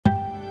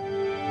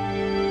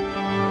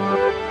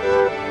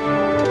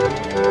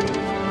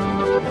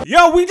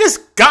Yo, we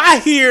just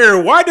got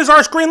here. Why does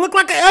our screen look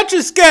like an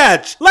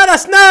Etch-a-Sketch? Let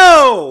us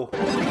know.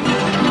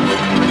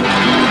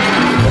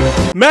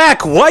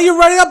 Mac, why are you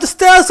running up the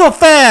stairs so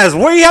fast?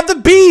 Where you have to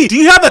be? Do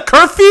you have a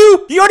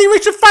curfew? You already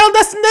reached your final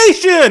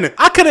destination.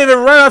 I couldn't even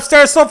run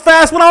upstairs so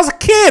fast when I was a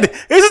kid.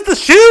 Is it the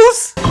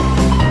shoes?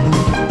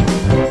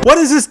 What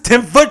is this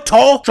 10-foot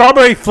tall,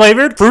 strawberry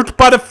flavored fruit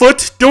by the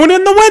foot doing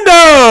in the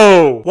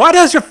window? Why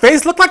does your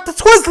face look like the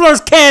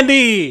Twizzlers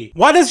candy?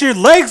 Why does your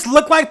legs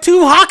look like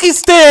 2 hockey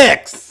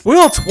sticks?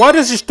 Wilt, why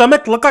does your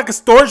stomach look like a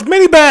storage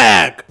mini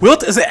bag?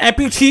 Wilt is an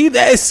amputee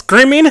that is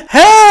screaming,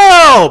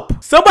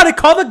 help! Somebody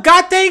call the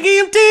goddamn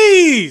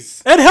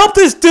EMTs! And help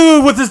this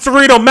dude with his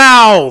Dorito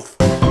mouth!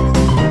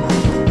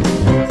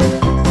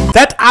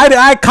 That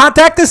eye-to-eye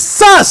contact is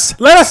sus!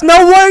 Let us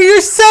know what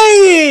you're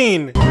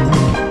saying!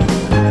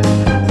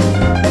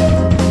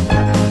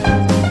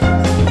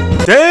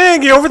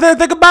 Dang, you're over there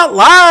thinking about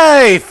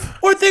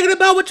life! Or thinking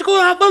about what you're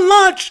gonna have for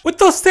lunch with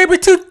those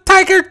saber-tooth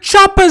tiger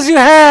choppers you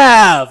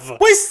have!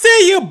 We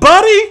see you,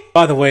 buddy!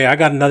 By the way, I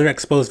got another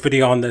exposed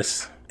video on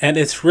this, and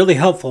it's really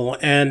helpful,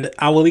 and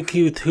I will link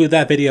you to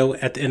that video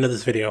at the end of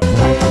this video.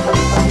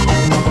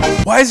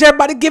 Why is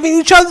everybody giving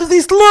each other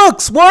these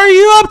looks? What are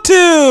you up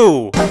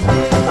to?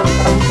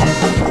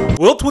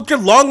 Wilt with your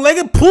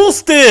long-legged pool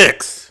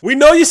sticks! We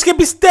know you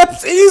skipping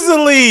steps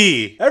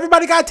easily!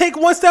 Everybody gotta take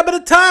 1 step at a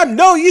time!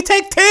 No, you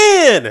take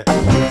 10!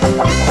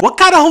 What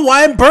kind of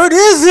Hawaiian bird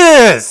is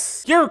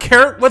this? You're a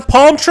carrot with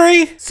palm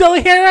tree,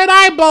 silly hair and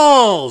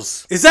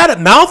eyeballs! Is that a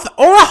mouth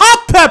or a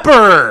hot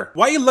pepper?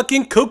 Why are you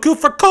looking cuckoo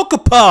for Cocoa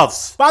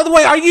Puffs? By the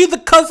way, are you the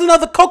cousin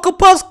of the Cocoa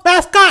Puffs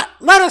mascot?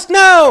 Let us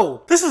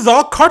know! This is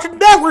all Cartoon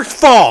Network's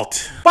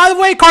fault! By the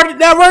way, Cartoon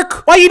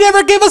Network, why you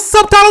never give us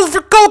subtitles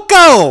for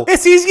Coco?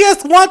 It's easy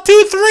as 1,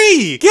 2,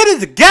 3! Get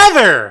it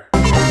together!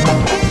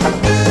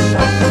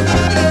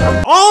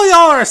 All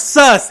y'all are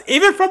sus,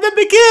 even from the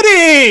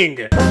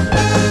beginning!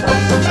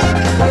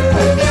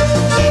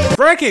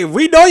 Frankie,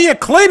 we know you're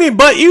cleaning,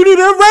 but you need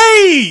a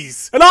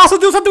raise! And also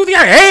do something with your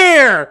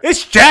hair!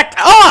 It's jacked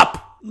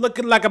up!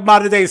 Looking like a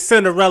modern-day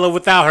Cinderella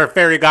without her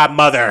fairy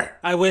godmother.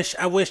 I wish.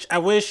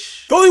 The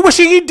only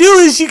wishing you do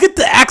is you get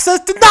the access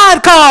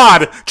denied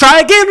card! Try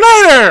again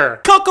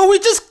later! Coco, we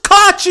just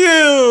caught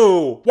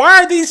you!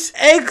 Why are these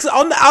eggs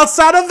on the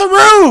outside of the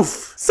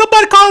roof?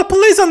 Somebody call the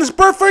police on this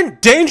bird for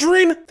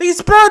endangering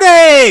these bird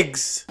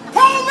eggs!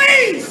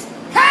 Police!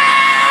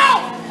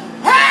 Help!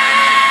 Help!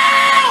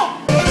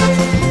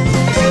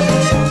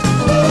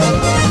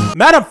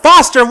 Madam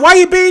Foster, why are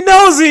you being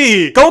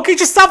nosy? Go get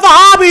yourself a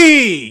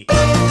hobby!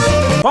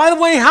 By the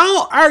way,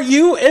 how are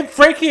you and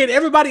Frankie and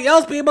everybody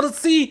else be able to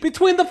see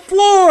between the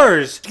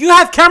floors? Do you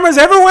have cameras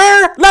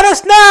everywhere? Let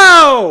us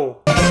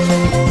know!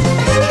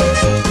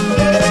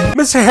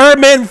 Mr.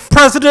 Harriman,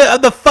 president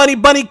of the Funny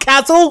Bunny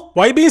Castle?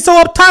 Why are you being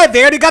so uptight?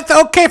 They already got the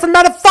okay from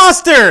Madam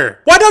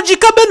Foster! Why don't you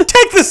come in and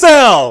take the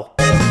cell?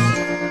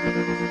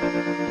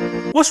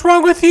 What's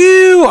wrong with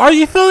you? Are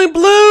you feeling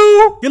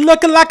blue? You're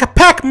looking like a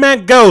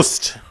Pac-Man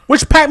ghost.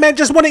 Which Pac-Man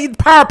just want to eat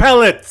power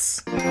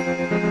pellets?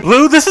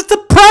 Blue, this is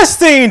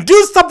depressing!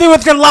 Do something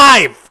with your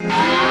life!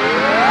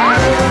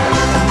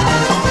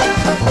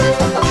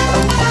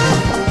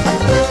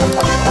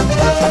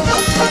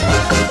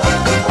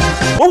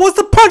 What was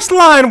the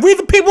punchline? We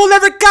the people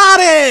never got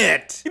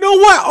it! You know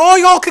what? All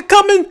y'all can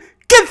come and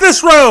get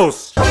this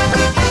roast!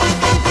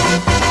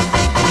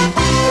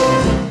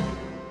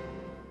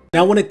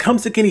 Now when it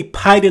comes to getting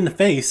pied in the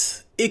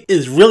face, it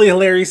is really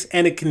hilarious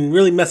and it can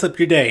really mess up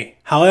your day.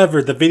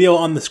 However, the video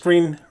on the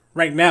screen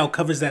right now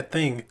covers that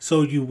thing,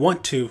 so you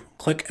want to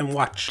click and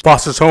watch.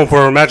 Foster's home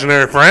for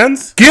imaginary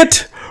friends.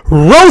 Get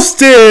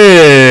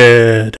roasted!